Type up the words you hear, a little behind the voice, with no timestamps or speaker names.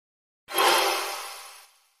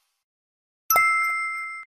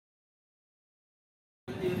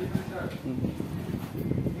আচ্ছা,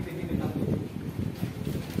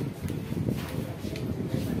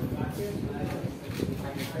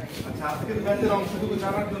 আজকের ম্যাথের অংশটুকু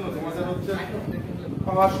জানার জন্য তোমাদের হচ্ছে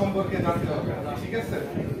পাওয়ার সম্পর্কে জানতে হবে, ঠিক আছে?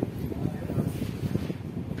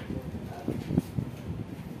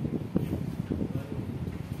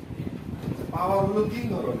 পাওয়ার হলো 3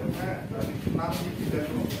 ধরনের, হ্যাঁ, নাম লিখি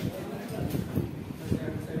দেখো।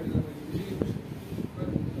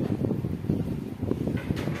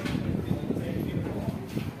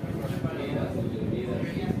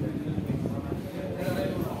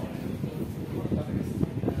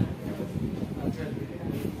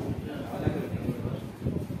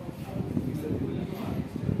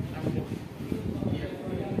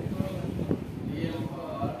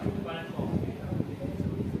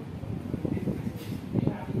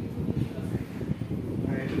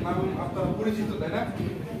 পরিচিত, তাই না?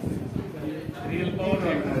 রিয়েল পাওয়ার,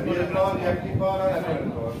 রিঅ্যাক্টিভ পাওয়ার আর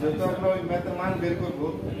অ্যাপারেন্ট পাওয়ার। যেহেতু আমরা ওই ম্যাথের মান বের করবো,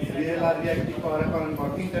 রিয়েল আর রিঅ্যাক্টিভ পাওয়ার, অ্যাপারেন্ট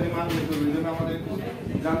পাওয়ার, তিনটারই মান বের করবো। এই জন্য আমাদের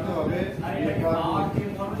জানতে হবে।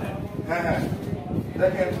 হ্যাঁ হ্যাঁ,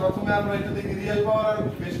 দেখেন প্রথমে আমরা এটা দেখি রিয়েল পাওয়ার আর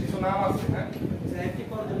বেশ কিছু নাম আছে, হ্যাঁ,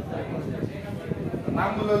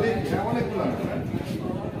 নামগুলো লিখি, হ্যাঁ, অনেকগুলো নাম, হ্যাঁ।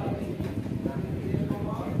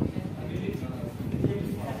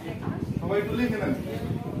 সবাই একটু লিখে নেন।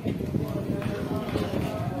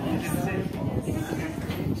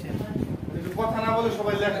 কথা না বলে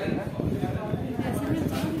সবাই লেখেন, হ্যাঁ।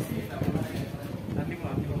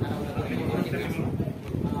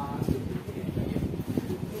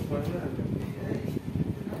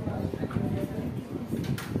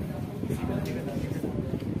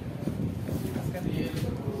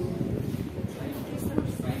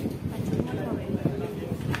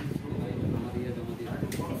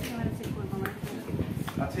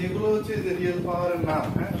 আচ্ছা, এগুলো হচ্ছে যে রিয়েল পাওয়ারের নাম,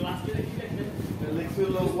 হ্যাঁ। লিখছি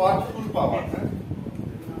হলো ওয়ার্কফুল পাওয়ার, হ্যাঁ।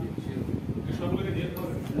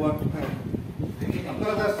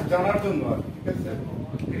 আপনারা জাস্ট জানার জন্য, ঠিক আছে?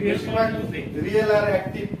 রিয়েল আর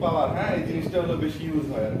অ্যাক্টিভ পাওয়ার, হ্যাঁ, এই জিনিসটা হলো বেশি ইউজ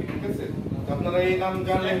হয় আর কি, ঠিক আছে? আপনারা এই নাম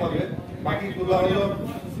জানলেই হবে, বাকিগুলো হলো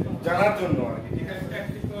জানার জন্য আর কি, ঠিক আছে?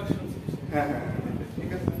 হ্যাঁ হ্যাঁ, ঠিক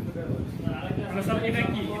আছে। মানে স্যার এটা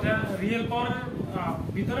কি, এটা রিয়েল পাওয়ার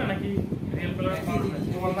ভিতরে নাকি রিয়েল পাওয়ার?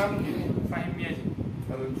 তোমার নাম কি? ফাহিম মিয়াজি।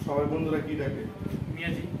 আর সবাই বন্ধুরা কি ডাকে?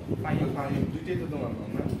 মিয়াজি, ফাহিম। ফাহিম, দুইটাই তো তোমার নাম,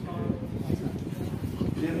 না?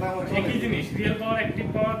 এর নাম হচ্ছে একই জিনিস, রিয়েল পাওয়ার, অ্যাক্টিভ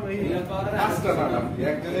পাওয়ার, ওই রিয়েল পাওয়ার পাঁচটা নাম,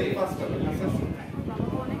 একজনের পাঁচটা নাম, ঠিক আছে?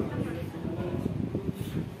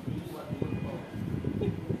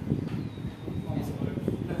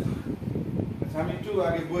 আচ্ছা, আমি একটু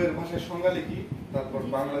আগে বইয়ের ভাষায় সংজ্ঞা লিখি, তারপর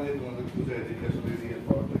বাংলা দিয়ে তোমাদের বুঝাই দিই আসলে রিয়েল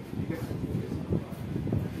পাওয়ারটা কি, ঠিক আছে?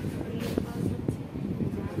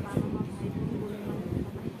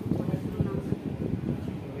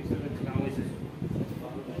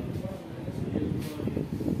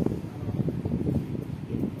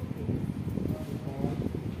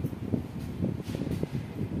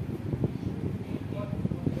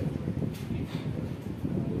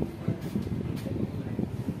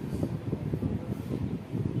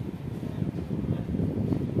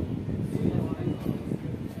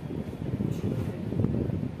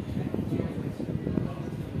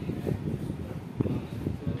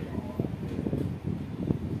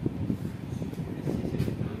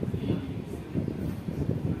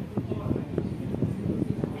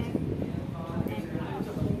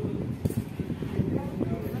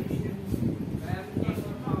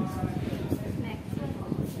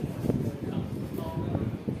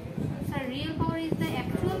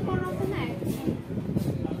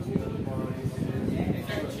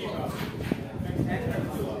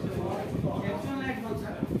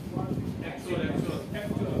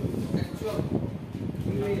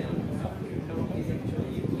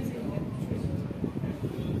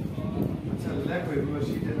 লেখো, এগুলো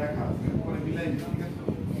শীটে লেখা আছে, পরে মিলাই দিই, ঠিক আছে?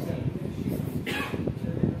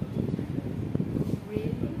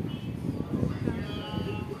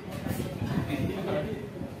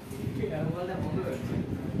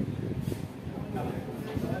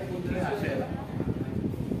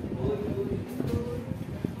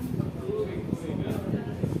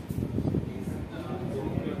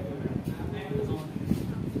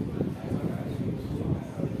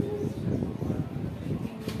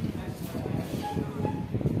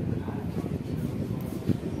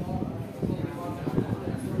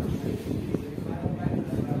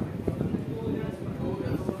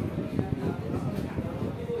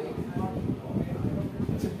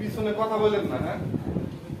 পিছনে কথা বলেন না, হ্যাঁ?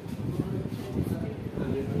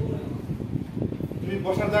 তুমি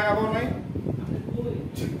বসার জায়গা পাও নাই?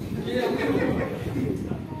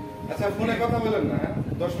 আচ্ছা, ফোনে কথা বলেন না, হ্যাঁ?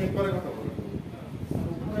 10 মিনিট পরে কথা বলেন।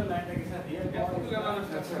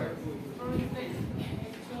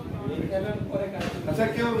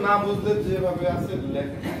 আচ্ছা কেউ না বুঝলে যেভাবে আছে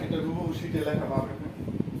লেখা, এটা হুবহু শিটে লেখা পাবে।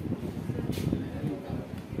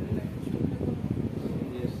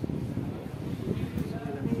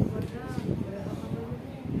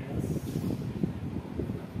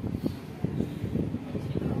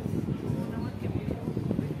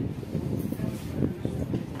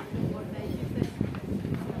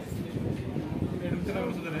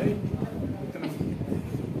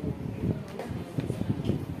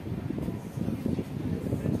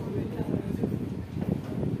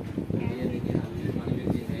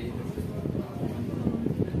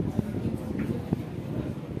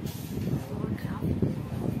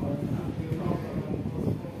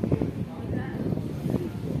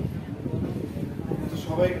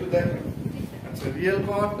 সবাই একটু দেখেন। আচ্ছা রিয়েল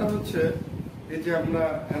পাওয়ারটা হচ্ছে এই যে আমরা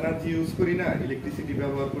এনার্জি ইউজ করি না, ইলেকট্রিসিটি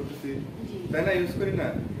ব্যবহার করতেছি তাই না, ইউজ করি না,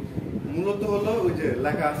 মূলত হলো ওই যে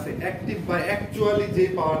লেখা আছে অ্যাক্টিভ বা অ্যাকচুয়ালি যে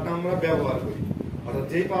পাওয়ারটা আমরা ব্যবহার করি, অর্থাৎ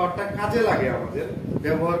যে পাওয়ারটা কাজে লাগে আমাদের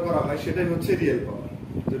ব্যবহার করা হয় সেটাই হচ্ছে রিয়েল পাওয়ার।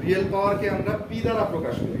 তো রিয়েল পাওয়ারকে আমরা পি দ্বারা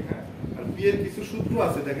প্রকাশ করি। হ্যাঁ, আর পি এর কিছু সূত্র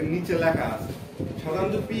আছে, দেখেন নিচে লেখা আছে।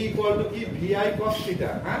 সাধারণত পি ইকুয়াল টু কি ভিআই কস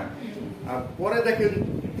থিটা। হ্যাঁ, আর পরে দেখেন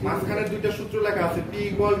মাঝখানে দুইটা সূত্র লেখা আছে, P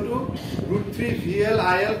equal to √3 VL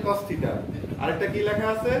IL cos theta. আরেকটা কি লেখা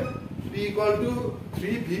আছে, P equal to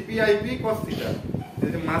 3 VVIP cos theta.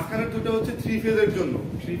 মাঝখানের দুটো হচ্ছে থ্রি ফেজের জন্য,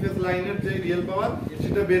 থ্রি ফেজ লাইনের যে রিয়েল পাওয়ার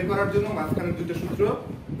সেটা বের করার জন্য মাঝখানের দুটো সূত্র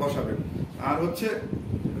বসাবেন। আর হচ্ছে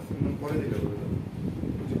পরে দিলে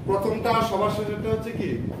প্রথমটা সবার শেষেরটা হচ্ছে কি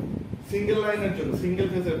সিঙ্গেল লাইনের জন্য, সিঙ্গেল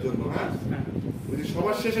ফেজের জন্য। হ্যাঁ,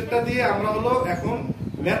 সবার শেষেরটা দিয়ে আমরা হলো এখন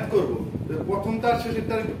ম্যাথ করব। প্রথমটা আর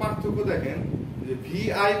শেষেরটার একটু পার্থক্য দেখেন, যে ভি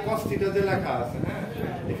আই কস থিটা যে লেখা আছে। হ্যাঁ,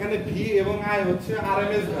 এখানে ভি এবং আই হচ্ছে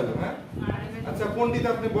আরএমএস ভ্যালু। হ্যাঁ, আচ্ছা পণ্ডিত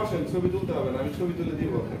আপনি বসেন, ছবি তুলতে হবে না, আমি ছবি তুলে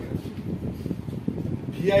দিব আপনাকে।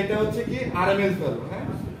 ভিআইটা হচ্ছে কি আরএমএস ভ্যালু। হ্যাঁ,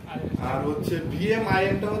 আর হচ্ছে ভিএম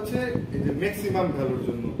আইএমটা হচ্ছে এই যে ম্যাক্সিমাম ভ্যালুর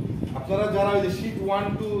জন্য। আপনারা যারা ওই যে শীট 1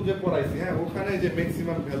 2 যে পড়াইছি, হ্যাঁ ওখানে যে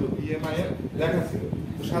ম্যাক্সিমাম ভ্যালু ভিএম আইএম লেখা ছিল।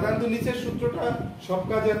 তো সাধারণত নিচের সূত্রটা সব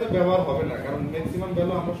কাজে এত ব্যবহার হবে না, কারণ ম্যাক্সিমাম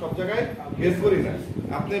ভ্যালু আমরা সব জায়গায় বের করি না।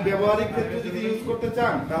 আপনি ব্যবহারিক ক্ষেত্রে যদি ইউজ করতে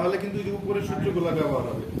চান তাহলে কিন্তু এই উপরের সূত্রগুলো ব্যবহার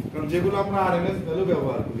হবে, কারণ যেগুলো আমরা আরএমএস ভ্যালু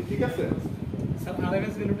ব্যবহার করি। ঠিক আছে,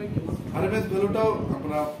 আরএমএস ভ্যালুটাও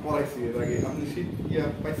আমরা পড়াইছি এর আগে, আপনি শীট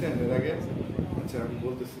পাইছেন এর আগে। আচ্ছা আমি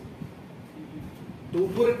বলতেছি, তো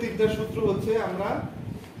উপরের তিনটা সূত্র হচ্ছে আমরা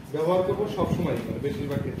ব্যবহার করবো সবসময়, মানে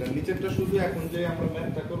বেশিরভাগ ক্ষেত্রে। নিচেরটা শুধু এখন যে আমরা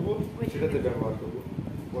ম্যাথটা করবো সেটাতে ব্যবহার করবো।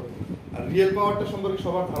 আর রিয়েল পাওয়ারটা সম্পর্কে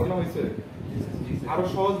সবার ধারণা হয়েছে? আরো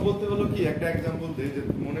সহজ বলতে হলো কি, একটা এক্সাম্পল দিই, যে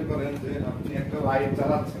মনে করেন যে আপনি একটা লাইট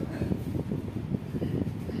চালাচ্ছেন।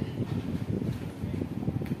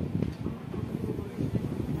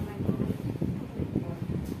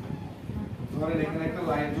 ধরেন এখানে একটা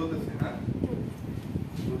লাইট জ্বলতেছে। হ্যাঁ,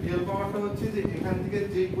 রিয়েল পাওয়ারটা হচ্ছে যে এখান থেকে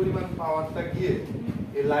যে পরিমাণ পাওয়ারটা গিয়ে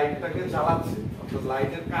এই লাইটটাকে চালাচ্ছে, অর্থাৎ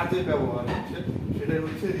লাইটের কাজে ব্যবহার হচ্ছে, সেটাই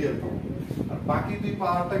হচ্ছে রিয়েল পাওয়ার। আর বাকি দুই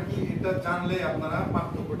পাওয়ারটা কি এটা জানলে আপনারা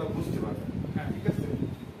পার্থক্যটা বুঝতে পারবেন। ঠিক আছে,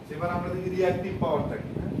 এবার আমরা দেখি রিঅ্যাক্টিভ পাওয়ারটা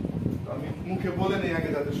কি। হ্যাঁ, তো আমি মুখে বলে নেই আগে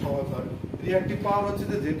যাতে সহজ হয়। রিঅ্যাক্টিভ পাওয়ার হচ্ছে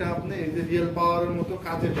যে যেটা আপনি এই যে রিয়েল পাওয়ারের মতো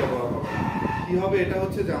কাজে ব্যবহার হবে। কি হবে, এটা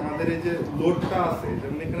হচ্ছে যে আমাদের এই যে লোডটা আছে,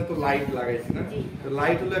 যেমন এখানে তো লাইট লাগাইছি না,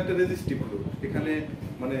 লাইট হলো একটা রেজিস্টিভ লোড, এখানে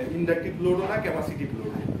মানে ইন্ডাকটিভ লোডও না ক্যাপাসিটিভ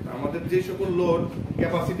লোড। আমাদের যে সকল লোড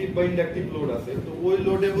ক্যাপাসিটিভ বা ইন্ডাকটিভ লোড আছে, তো ওই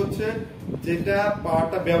লোডে হচ্ছে যেটা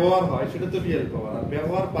পাওয়ারটা ব্যবহার হয় সেটা তো রিয়েল পাওয়ার। আর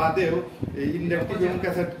ব্যবহার বাদেও এই ইন্ডাকটিভ এবং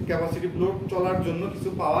ক্যাপাসিটিভ লোড চলার জন্য কিছু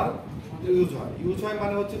পাওয়ার ইউজ হয়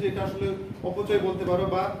মানে হচ্ছে যে এটা আসলে অপচয় বলতে পারো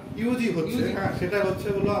বা ইউজই হচ্ছে। হ্যাঁ, সেটা হচ্ছে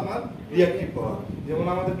হলো আমার রিঅ্যাক্টিভ পাওয়ার। যেমন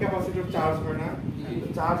আমাদের ক্যাপাসিটর চার্জ হয় না,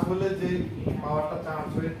 চার্জ হলে যে পাওয়ারটা চার্জ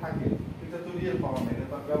হয়ে থাকে এটা তো রিয়েল পাওয়ার না, এটা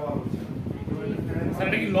তার ব্যবহার হচ্ছে না। স্যার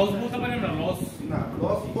এটা কি লস বলতে পারি আমরা? লস না,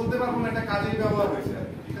 লস বলতে পারবো না, এটা কাজেই ব্যবহার হয়েছে।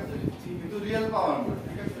 ঠিক আছে, কিন্তু রিয়েল পাওয়ার না।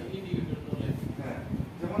 ঠিক আছে, হ্যাঁ,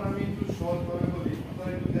 যেমন আমি একটু সহজ ভাবে বলি,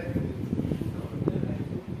 আপনারা একটু দেখেন।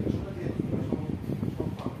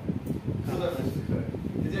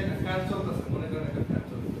 এই যে একটা ফ্যান চলতেছে, মনে করেন একটা ফ্যান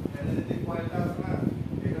চলতেছে, ফ্যানের যে কয়েলটা আছে না,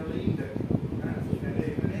 এটা হলো ইন্ডাক্টর। হ্যাঁ,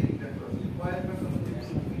 এখানে ইন্ডাক্টর আছে, কয়েলটার মধ্যে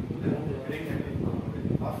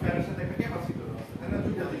আর ফ্যানের সাথে একটা ক্যাপাসিটর আছে, তাই না,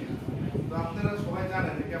 দুইটা জিনিস। তো আপনারা সবাই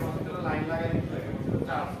জানেন যে ক্যাপাসিটর লাইন লাগাই দিতে হয়,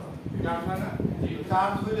 চার্জ হয় না,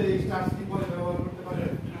 চার্জ হলে এই চার্জ কি পরে ব্যবহার করতে পারে,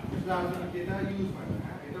 চার্জ হলে এটা ইউজ হয় না।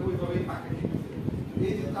 হ্যাঁ, এটা ওইভাবেই থাকে। ঠিক আছে,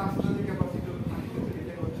 এই যে চার্জটা যে ক্যাপাসিটর থাকে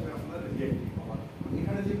এটা হচ্ছে আপনার রিঅ্যাক্টিভ পাওয়ার।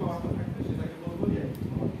 এখানে যে পাওয়ারটা থাকবে সেটাকে বলবো রিঅ্যাক্টিভ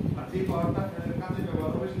পাওয়ার, আর যে পাওয়ারটা ফ্যানের কাজে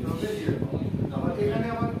ব্যবহার হবে সেটা হবে রিয়েল পাওয়ার। আবার এখানে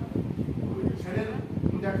আবার ফ্যানের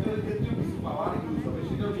ইন্ডাক্টরের ক্ষেত্রেও কিছু পাওয়ার ইউজ হবে,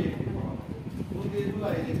 সেটাও রিঅ্যাক্টিভ পাওয়ার। কিন্তু এগুলো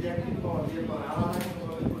এই যে রিঅ্যাক্টিভ পাওয়ার রিয়েল পাওয়ার আলাদা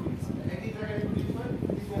কোনোভাবে একই জায়গায় প্রডিউস হয়,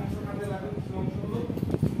 কিছু অংশ কাজে লাগে, কিছু অংশ হলো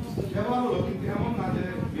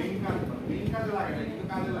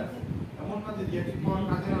কাজে লাগছে। এমন না যে রিঅ্যাক্টিভ পাওয়ার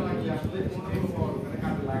কাজে না লাগলে আসলে কোনো না কোনো পাওয়ার ওখানে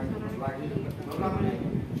কাজে লাগে। ধরুন আপনি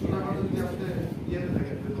সোজা কথা যদি আপনি ইয়েতে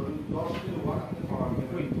থাকেন, ধরুন 10 কিলোওয়াট আপনি পাওয়ার পাবেন,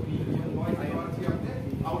 9 কিলোওয়াট আপনি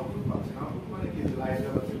আউটপুট পাচ্ছেন। আউটপুট মানে কি, লাইট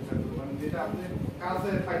জ্বালাচ্ছেন, মানে যেটা আপনি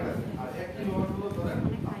কাজে পাইতেছেন। আর 1 কিলোওয়াট হলো ধরেন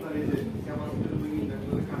আপনার এই যে ক্যাপাসিটর উইং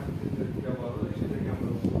ইন্ডাক্টরের কাজে ব্যবহার হয়, সেটাকে আমরা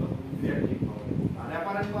বলবো রিঅ্যাক্টিভ পাওয়ার। আর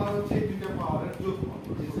অ্যাপারেন্ট পাওয়ার হচ্ছে এই দুটো পাওয়ারের যোগফল।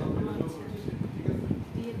 ঠিক আছে,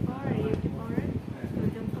 রিয়েল পাওয়ার আর রিঅ্যাক্টিভ পাওয়ারের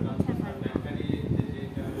যোগফল হচ্ছে অ্যাপারেন্ট পাওয়ার।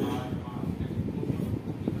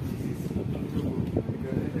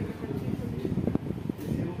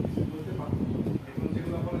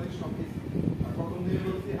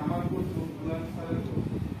 আমার কোর্স বুলান স্যারের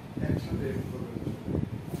একসাথে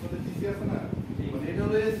আপনাদের টিসি আছে না, মানে এটা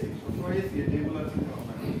হলো এসি, সবসময় এসি রেগুলার চিন্তা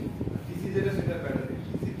ভাবনা। টিসি যেটা সেটা ব্যাটারি,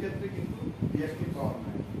 টিসির ক্ষেত্রে কিন্তু রিঅ্যাক্টিভ পাওয়ার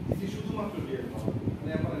নাই, টিসি শুধুমাত্র রিয়েল পাওয়ার,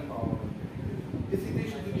 মানে অ্যাপারেন্ট পাওয়ার। এসিতেই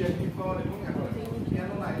শুধু রিঅ্যাক্টিভ পাওয়ার এবং অ্যাপারেন্ট পাওয়ার। কেন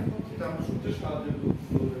নাই সেটা আমরা সূত্রের সাহায্যে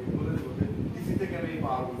বলে দেবো যে টিসিতে কেন এই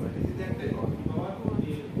পাওয়ার গুলো, টিসিতে একটাই পাওয়ার, কি পাওয়ার,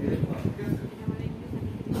 রিয়েল পাওয়ার। ঠিক আছে,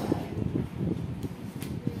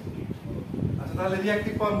 তাহলে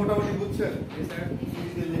রিঅ্যাক্টিভ পাওয়ার মোটামুটি বুঝছেন?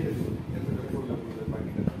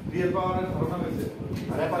 রিয়েল পাওয়ারের ধারণা হয়েছে,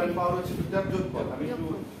 আর অ্যাপারেন্ট পাওয়ার হচ্ছে দুটার যোগফল। আমি একটু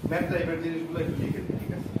ম্যাথ টাইপের জিনিসগুলো একটু লিখে দিই।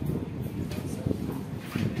 ঠিক আছে,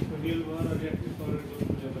 রিয়েল পাওয়ার আর রিঅ্যাক্টিভ পাওয়ারের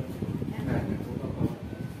যোগফল। হ্যাঁ,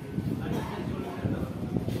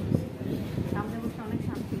 সামনে বসে অনেক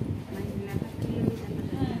শান্তি, মানে লেখা ক্লিয়ারলি দেখা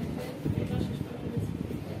যায়।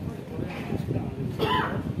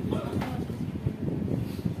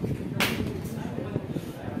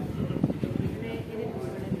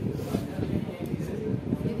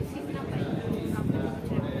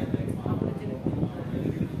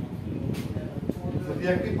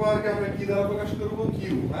 রিঅ্যাক্টিভ পাওয়ারকে আমরা কি দ্বারা প্রকাশ করব?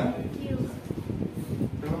 কিউ। হ্যাঁ, কিউ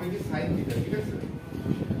এটা হবে কি সাইন থিটা। ঠিক আছে,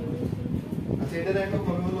 আচ্ছা এটার একক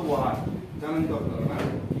হবে হলো ওয়াট, জানেন তো আপনারা না?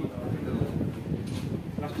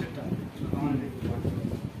 লাস্টেরটা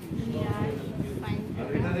আর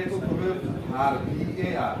এটার একক হবে আর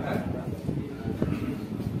VAR। হ্যাঁ,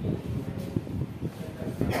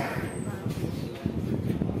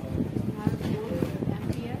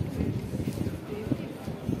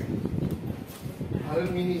 আরের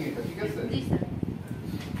মিনিং এটা। ঠিক আছে, জি স্যার।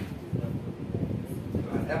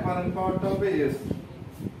 অ্যাপারেন্ট পাওয়ারটা হবে এস।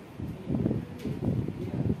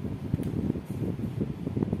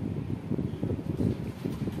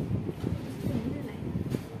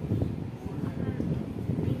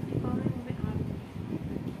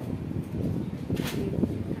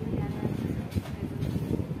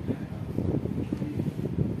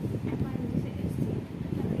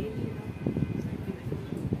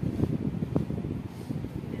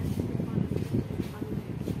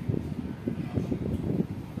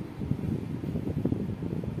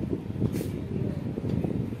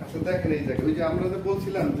 দেখেন এই জায়গায় ওই যে আমরা যে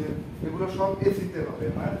বলছিলাম যে এগুলো সব এসিতে হবে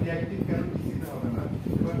না, রিঅ্যাক্টিভ কেন টিসিতে হবে না।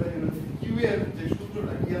 এবার দেখেন কিউ এর যে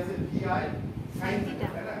সূত্রটা কি আছে, VI sin থিটা,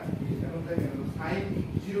 তাই না? এখন দেখেন sin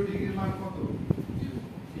 0 ডিগ্রির মান কত? 0।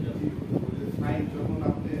 sin যখন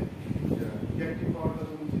আপনি রিঅ্যাক্টিভ পাওয়ারটা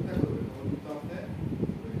যখন চিন্তা করবেন তখন কিন্তু আপনি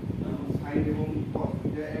sin এবং cos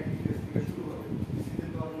দুটো একই ফেজ থেকে শুরু হবে। টিসিতে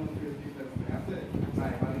তো আর কোনো ফেজ ডিফারেন্স নেই, আছে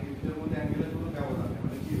নাই, মানে এর মধ্যে অ্যাঙ্গেলের কোনো ব্যবধান নেই,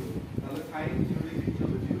 মানে 0। তাহলে sin 0 ডিগ্রি কি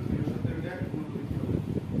হবে? 0 0 সাথে এটা গুণ করলে কি হবে?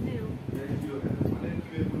 0 মানে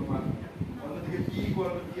কিউ এর কোনো মান নেই। অন্যদিকে p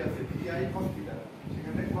ইকুয়াল টু কি আছে? VI cos থিটা,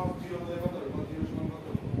 সেখানে cos 0 হলে কত হবে? cos 0 সমান কত?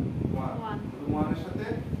 1। 1 এর সাথে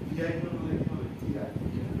VI গুণ করলে কি হবে? VI।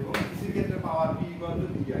 এবং টিসির ক্ষেত্রে পাওয়ার p ইকুয়াল টু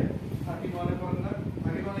VI। 31 এ করেন না?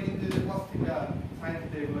 31 এ কিন্তু এই যে cos থিটা sin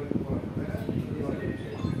থিটা এগুলো কিন্তু করেন না, তাই না?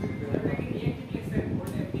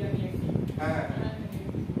 হ্যাঁ,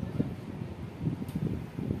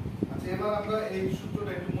 আচ্ছা এবার আমরা এই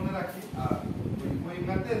সূত্রটা একটু মনে রাখি আর ওই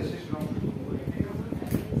ম্যাথের শেষ অংশটুকু করি। ঠিক আছে,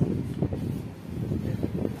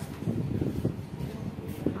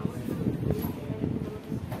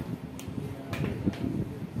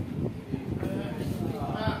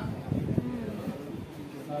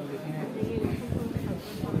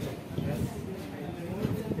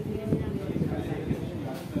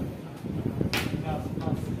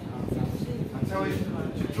 আচ্ছা ওই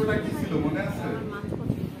চিত্রটা কি ছিল মনে আছে?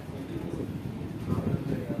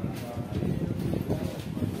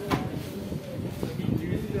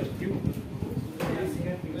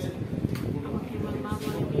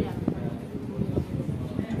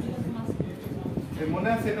 মনে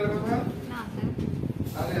আছে এটার কথা?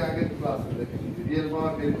 আরে আগের ক্লাসে দেখেন রিয়েল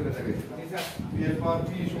পাওয়ার বের করে দেখাইছি। রিয়েল পাওয়ার p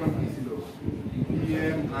সমান কি ছিল?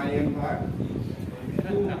 Pm Im ভাগ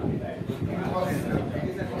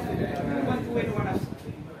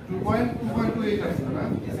 2.28 আসছে না?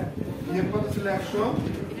 EM কত ছিল 100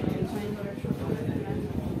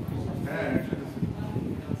 হ্যাঁ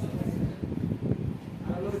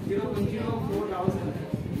 0.04,000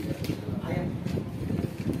 IM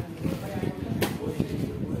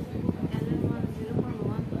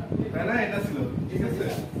তাই না এটা ছিল ঠিক আছে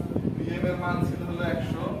EM এর মান ছিল হলো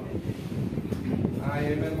 100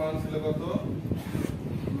 IM এর মান ছিল কত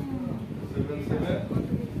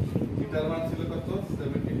 77 এটার মান ছিল কত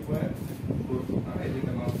 70.4 এই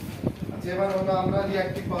দিকে মান আচ্ছা এবার হলো আমরা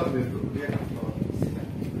রিঅ্যাক্টিভ পাওয়ার বের করব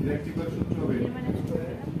রিঅ্যাক্টিভ এর সূত্র হবে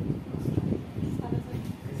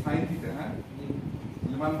sin থিটা হ্যাঁ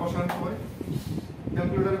মান বসান সবাই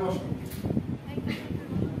ক্যালকুলেটরে বসান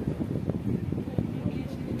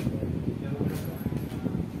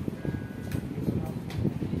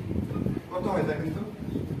কত হয় দেখেন তো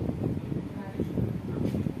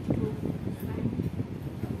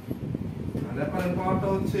রেফারেন্স পাওয়ারটা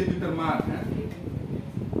হচ্ছে এই দুটোর মান হ্যাঁ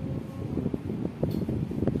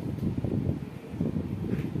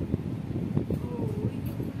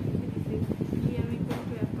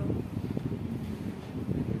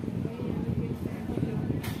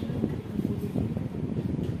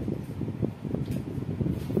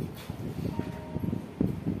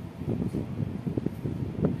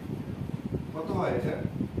কত হয় এটা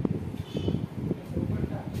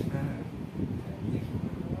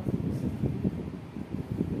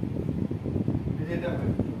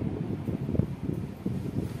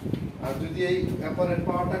আর যদি এই অ্যাপারেন্ট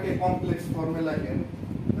পাওয়ারটাকে কমপ্লেক্স ফর্মে লাগেন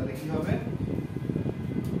তাহলে কি হবে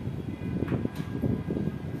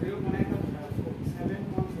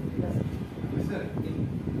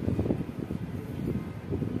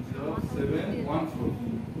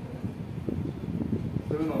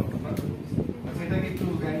 0714 আচ্ছা এটা কি একটু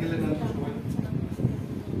অ্যাঙ্গেলে না সবাই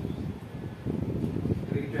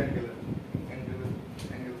এটা একটু অ্যাঙ্গেল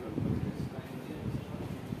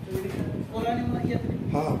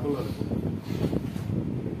হ্যাঁ বলুন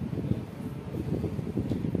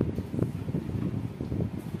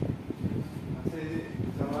আচ্ছা এই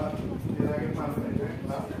যারা এর আগে পাস এটা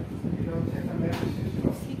ক্লাস এটা হচ্ছে একটা ম্যাথ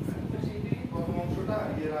প্রথম অংশটা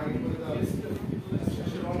এর আগে করে দেওয়া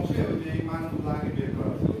শেষের অংশে ওই যে এই মানগুলো আগে বের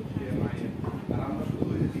করা আছে EMI আর আমরা শুধু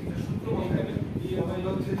ওই যে তিনটা সূত্র বসাইলে প্রথমটা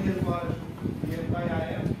হচ্ছে real power real by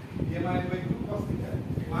IM EMI by 2 cos theta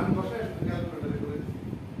মান বসায় ক্যালকুলেটরে করে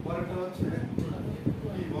পরেরটা হচ্ছে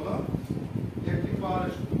কি বলো ইলেকট্রিক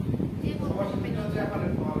পাওয়ারের সূত্র সবার সাথে হচ্ছে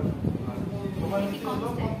অ্যাপারেন্ট পাওয়ারের সূত্র সমান হলো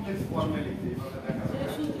কমপ্লেক্স ফর্মে লিখতে এইভাবে দেখা যাবে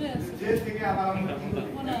যে থেকে আবার আমরা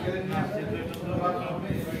গেলে নিয়ে আসছে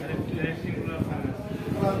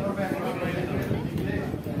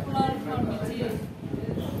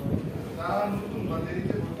তারা নতুন বা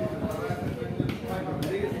দেরিতে ভর্তি হতে তারা সময় পাবে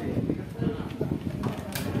ঠিক আছে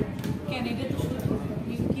ক্যান্ডিডেট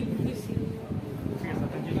কি বুঝেছি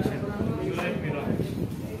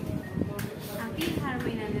আকি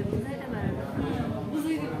টার্মিনালে বুঝাইতে পারবে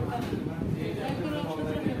বুঝাই দিতে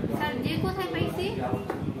স্যার যে কোথায় পাইছি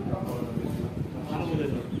ভালো বলে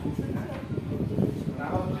দাও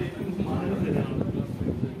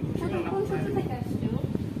কোন সূত্র থেকে আসছে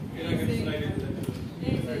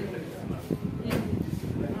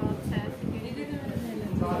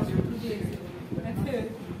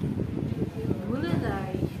ভুলে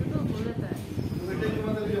যায় শুধু ভুলে যায় এটাই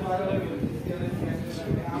তোমাদের যে ভালো লাগে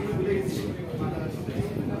আমি ভুলে গেছি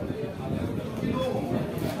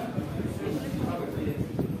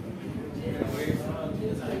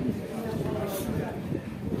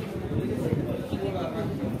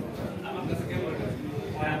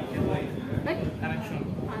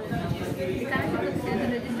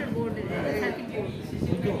registered board circuit board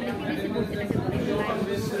DC board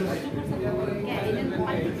যেটাকে বলে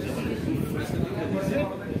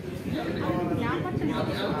না করতে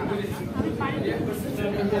আমি পারি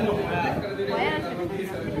ওয়্যার আছে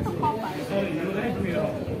এটা তো কপার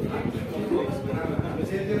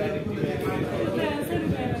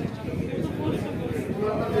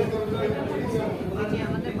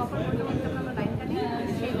আমাদের কপার বোর্ডে মধ্যে আমরা লাইন কাটি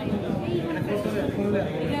সেই লাইন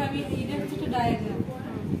এটা আমি এটা হচ্ছে ডায়াগ্রাম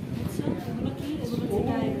বুঝছো এগুলো কি এগুলো হচ্ছে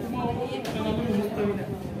ডায়াগ্রাম এই একটা বুঝতে হবে না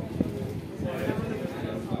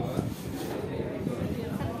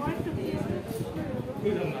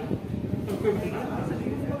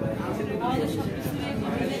আমাদের সব কিছু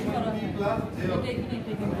রিলেট করা হয়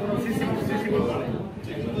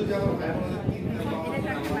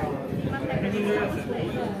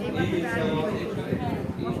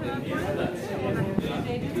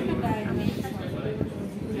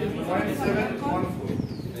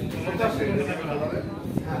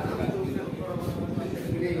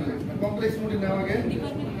এটা কমপ্লেক্স মোডে নেওয়া আগে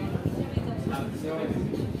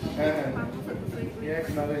হ্যাঁ হ্যাঁ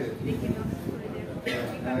দেখে নাও করে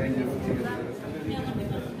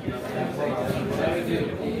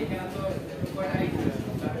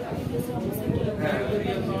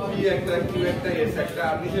কি একটা কি একটা এস একটা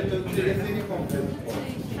আপনি যেটা সিরিয়াসলি কমপ্লেক্স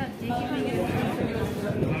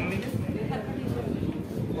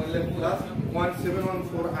বললে প্লাস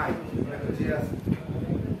 0.714 আই জি আছে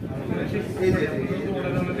এই যে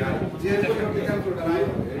যে ক্যালকুলেটর আই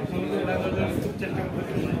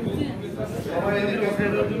সবাই এদিকে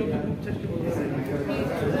না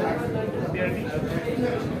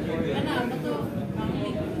আমরা তো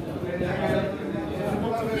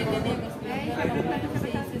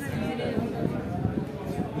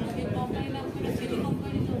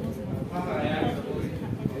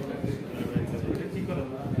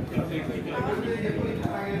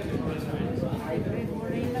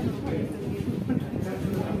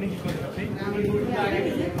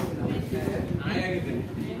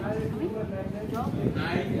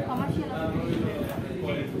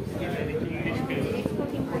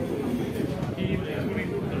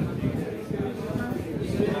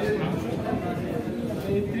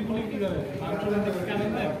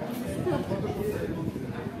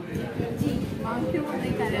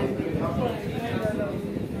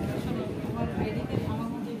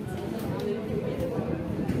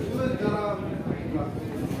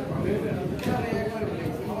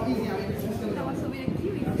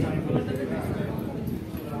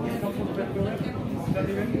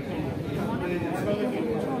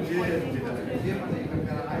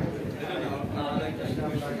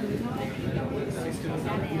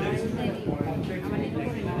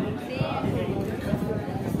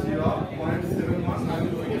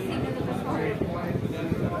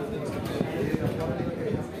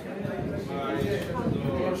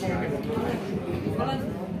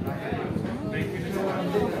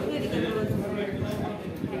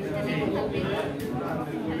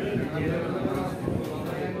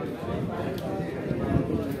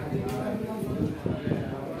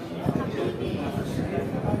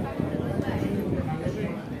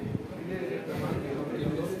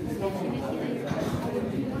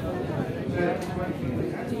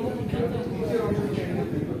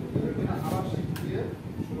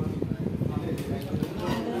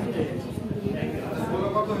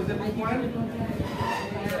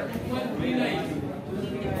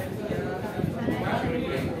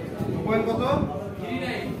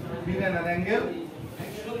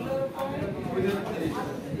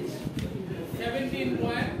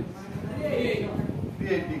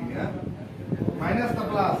माइनस का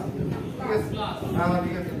प्लस हाँ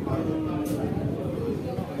ठीक है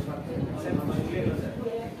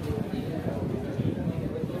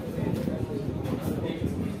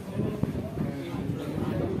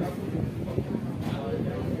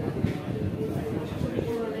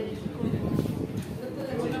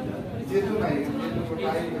ये तो नहीं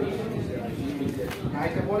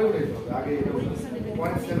नाइट का परे उड़े आगे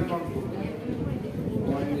 0.714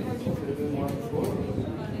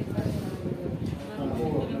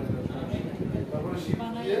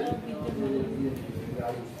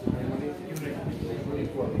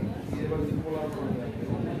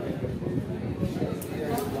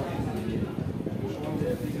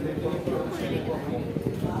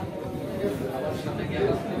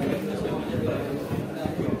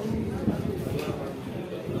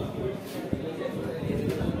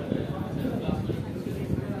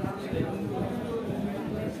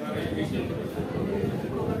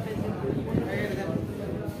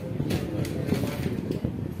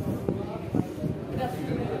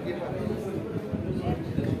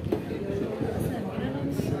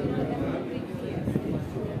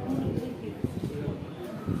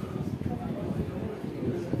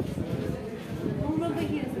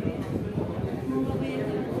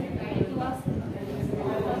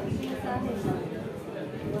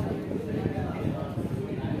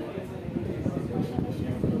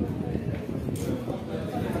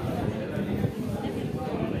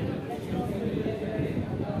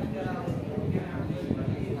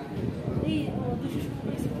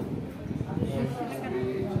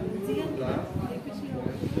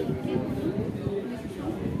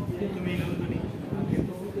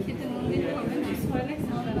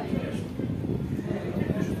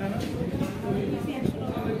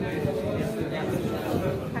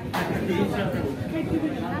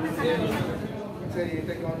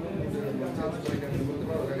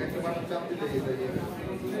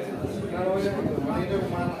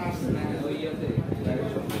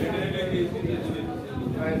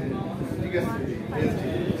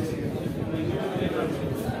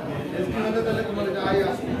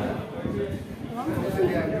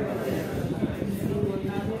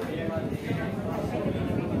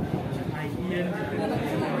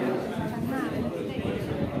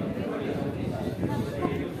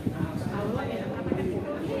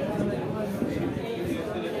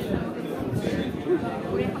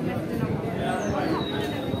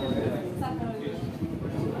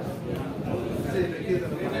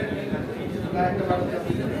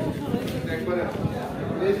 একবারে